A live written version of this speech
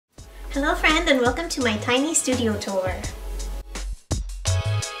Hello friend, and welcome to my tiny studio tour.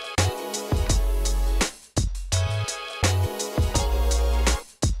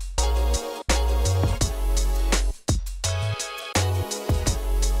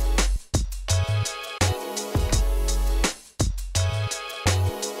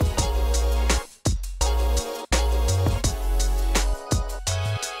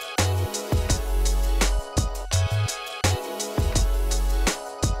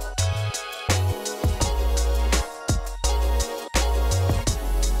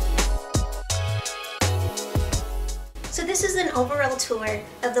 So this is an overall tour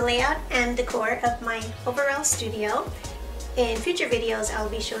of the layout and decor of my overall studio. In future videos, I'll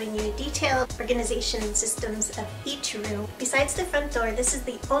be showing you detailed organization systems of each room. Besides the front door, this is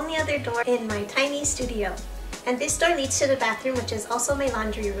the only other door in my tiny studio. And this door leads to the bathroom, which is also my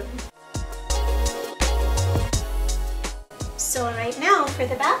laundry room. So right now for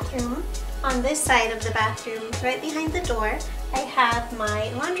the bathroom, on this side of the bathroom, right behind the door, I have my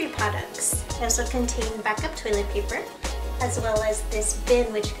laundry products. They also contain backup toilet paper, as well as this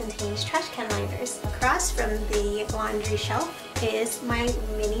bin which contains trash can liners. Across from the laundry shelf is my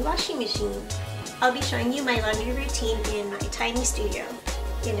mini washing machine. I'll be showing you my laundry routine in my tiny studio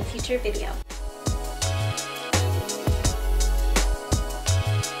in a future video.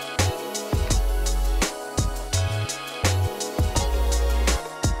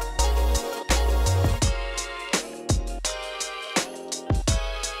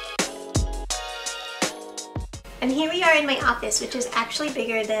 And here we are in my office, which is actually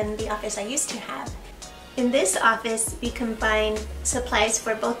bigger than the office I used to have. In this office, we combine supplies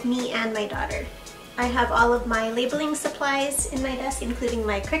for both me and my daughter. I have all of my labeling supplies in my desk, including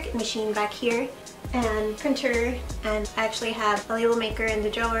my Cricut machine back here, and printer, and I actually have a label maker in the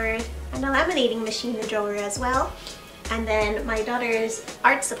drawer, and a laminating machine in the drawer as well. And then my daughter's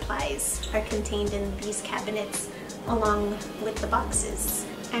art supplies are contained in these cabinets, along with the boxes.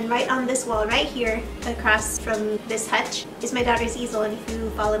 And right on this wall right here, across from this hutch, is my daughter's easel. And if you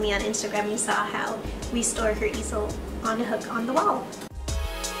follow me on Instagram, you saw how we store her easel on a hook on the wall.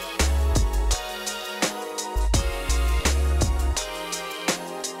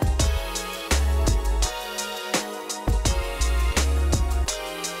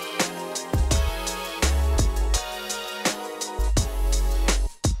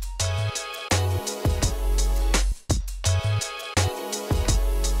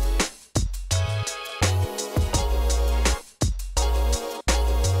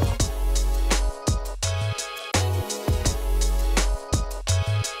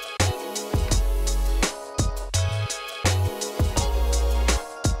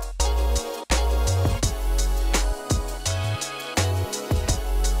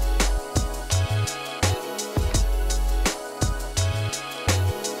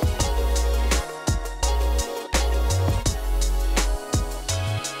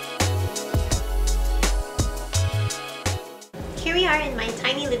 Here we are in my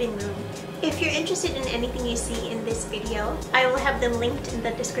tiny living room. If you're interested in anything you see in this video, I will have them linked in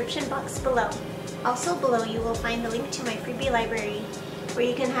the description box below. Also below you will find the link to my freebie library, where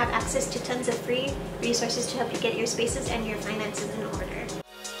you can have access to tons of free resources to help you get your spaces and your finances in order.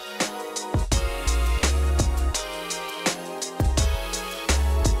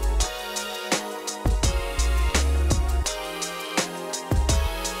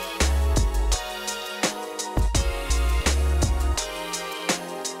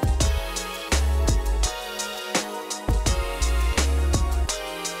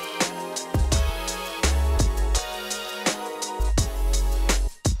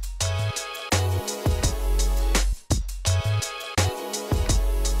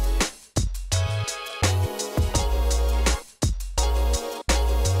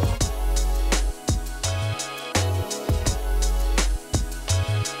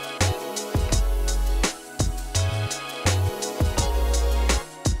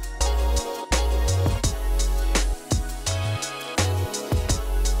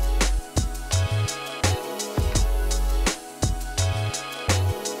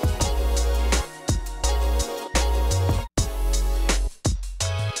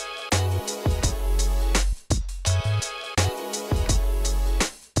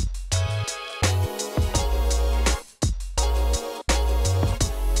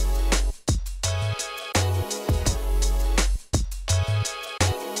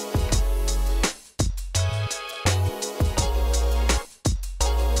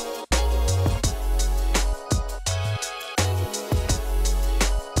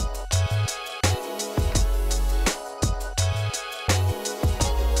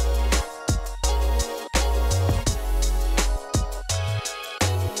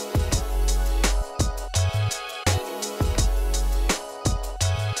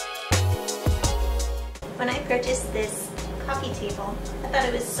 purchased this coffee table. I thought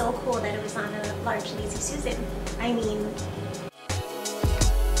it was so cool that it was on a large Lazy Susan. I mean,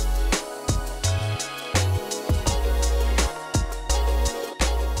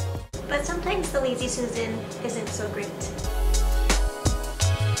 but sometimes the Lazy Susan isn't so great.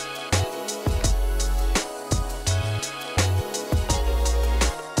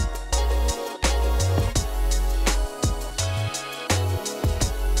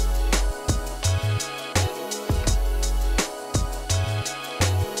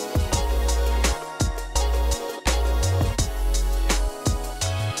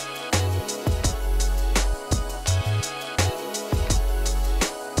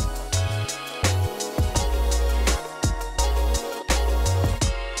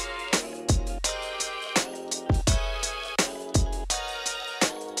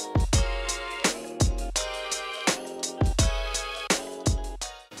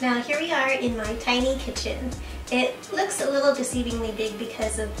 Now here we are in my tiny kitchen. It looks a little deceivingly big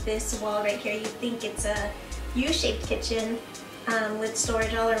because of this wall right here. You'd think it's a U-shaped kitchen with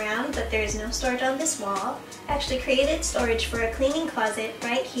storage all around, but there's no storage on this wall. I actually created storage for a cleaning closet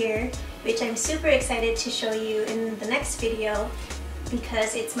right here, which I'm super excited to show you in the next video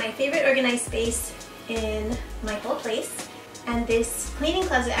because it's my favorite organized space in my whole place. And this cleaning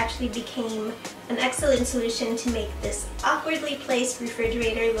closet actually became an excellent solution to make this awkwardly placed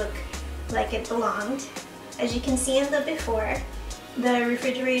refrigerator look like it belonged. As you can see in the before, the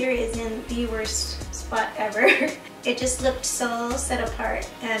refrigerator is in the worst spot ever. It just looked so set apart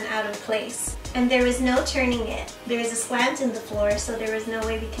and out of place. And there was no turning it. There is a slant in the floor, so there was no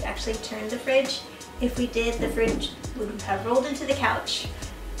way we could actually turn the fridge. If we did, the fridge would have rolled into the couch.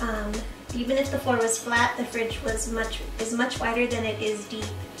 Even if the floor was flat, the fridge is much wider than it is deep,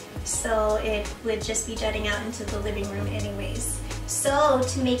 so it would just be jutting out into the living room anyways. So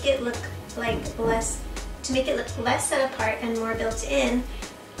to make it look less set apart and more built in,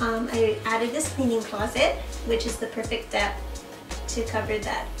 I added this cleaning closet, which is the perfect depth to cover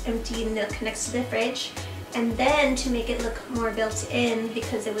that empty nook next to the fridge. And then to make it look more built in,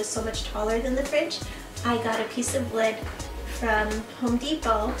 because it was so much taller than the fridge, I got a piece of wood from Home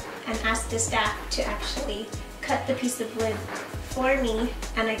Depot and asked the staff to actually cut the piece of wood for me,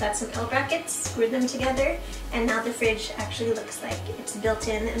 and I got some L brackets, screwed them together, and now the fridge actually looks like it's built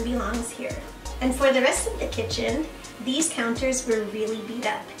in and belongs here. And for the rest of the kitchen, these counters were really beat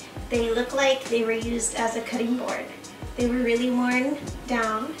up. They look like they were used as a cutting board. They were really worn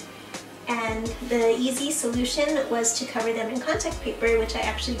down, and the easy solution was to cover them in contact paper, which I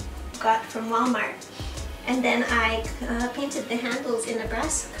actually got from Walmart. And then I painted the handles in a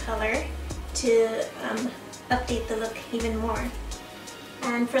brass color to update the look even more.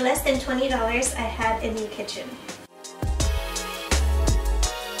 And for less than $20, I had a new kitchen.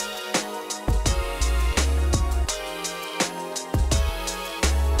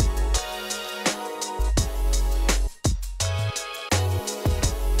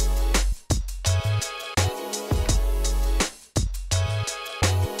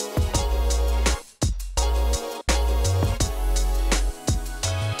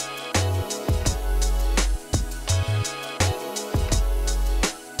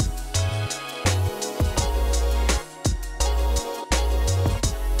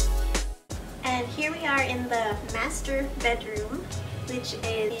 Here we are in the master bedroom, which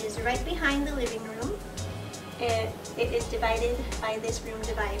is right behind the living room. It is divided by this room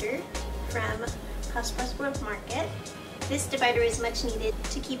divider from Cost Plus World Market. This divider is much needed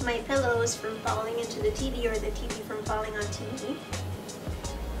to keep my pillows from falling into the TV or the TV from falling onto me.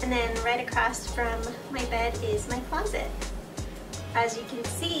 And then right across from my bed is my closet. As you can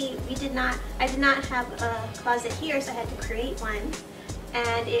see, I did not have a closet here, so I had to create one.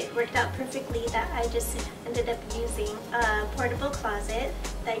 And it worked out perfectly that I just ended up using a portable closet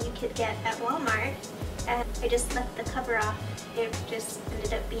that you could get at Walmart, and I just left the cover off. It just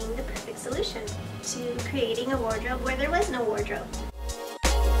ended up being the perfect solution to creating a wardrobe where there was no wardrobe.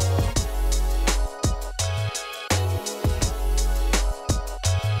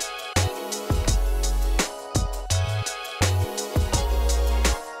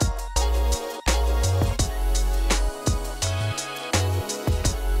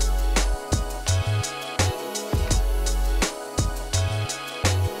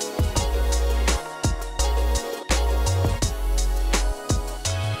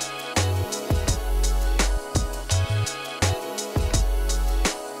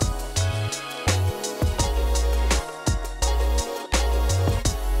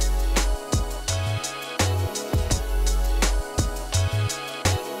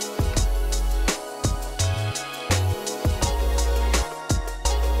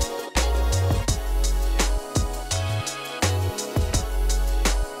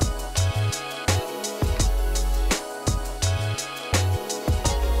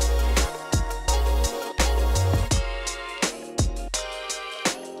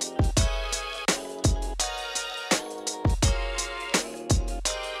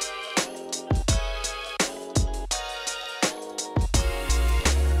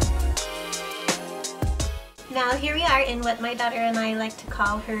 Now here we are in what my daughter and I like to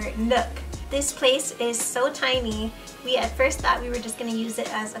call her nook. This place is so tiny, we at first thought we were just going to use it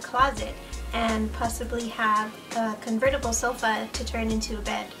as a closet and possibly have a convertible sofa to turn into a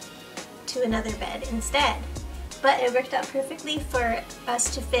bed, to another bed instead. But it worked out perfectly for her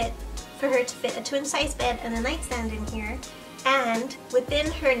to fit a twin size bed and a nightstand in here. And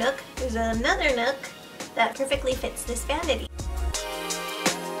within her nook, there's another nook that perfectly fits this vanity.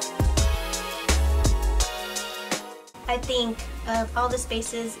 I think of all the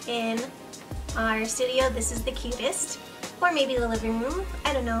spaces in our studio, this is the cutest. Or maybe the living room,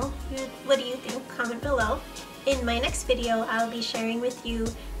 I don't know. What do you think? Comment below. In my next video, I'll be sharing with you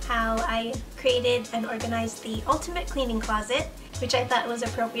how I created and organized the ultimate cleaning closet, which I thought was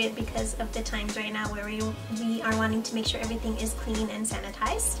appropriate because of the times right now where we are wanting to make sure everything is clean and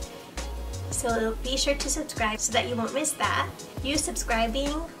sanitized. So be sure to subscribe so that you won't miss that. You subscribing,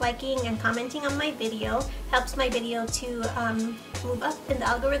 liking, and commenting on my video helps my video to move up in the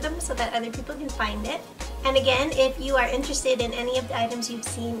algorithm so that other people can find it. And again, if you are interested in any of the items you've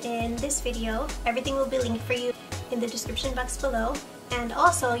seen in this video, everything will be linked for you in the description box below. And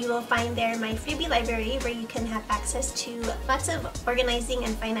also, you will find there my freebie library where you can have access to lots of organizing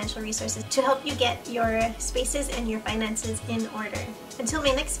and financial resources to help you get your spaces and your finances in order. Until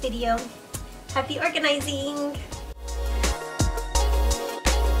my next video, happy organizing!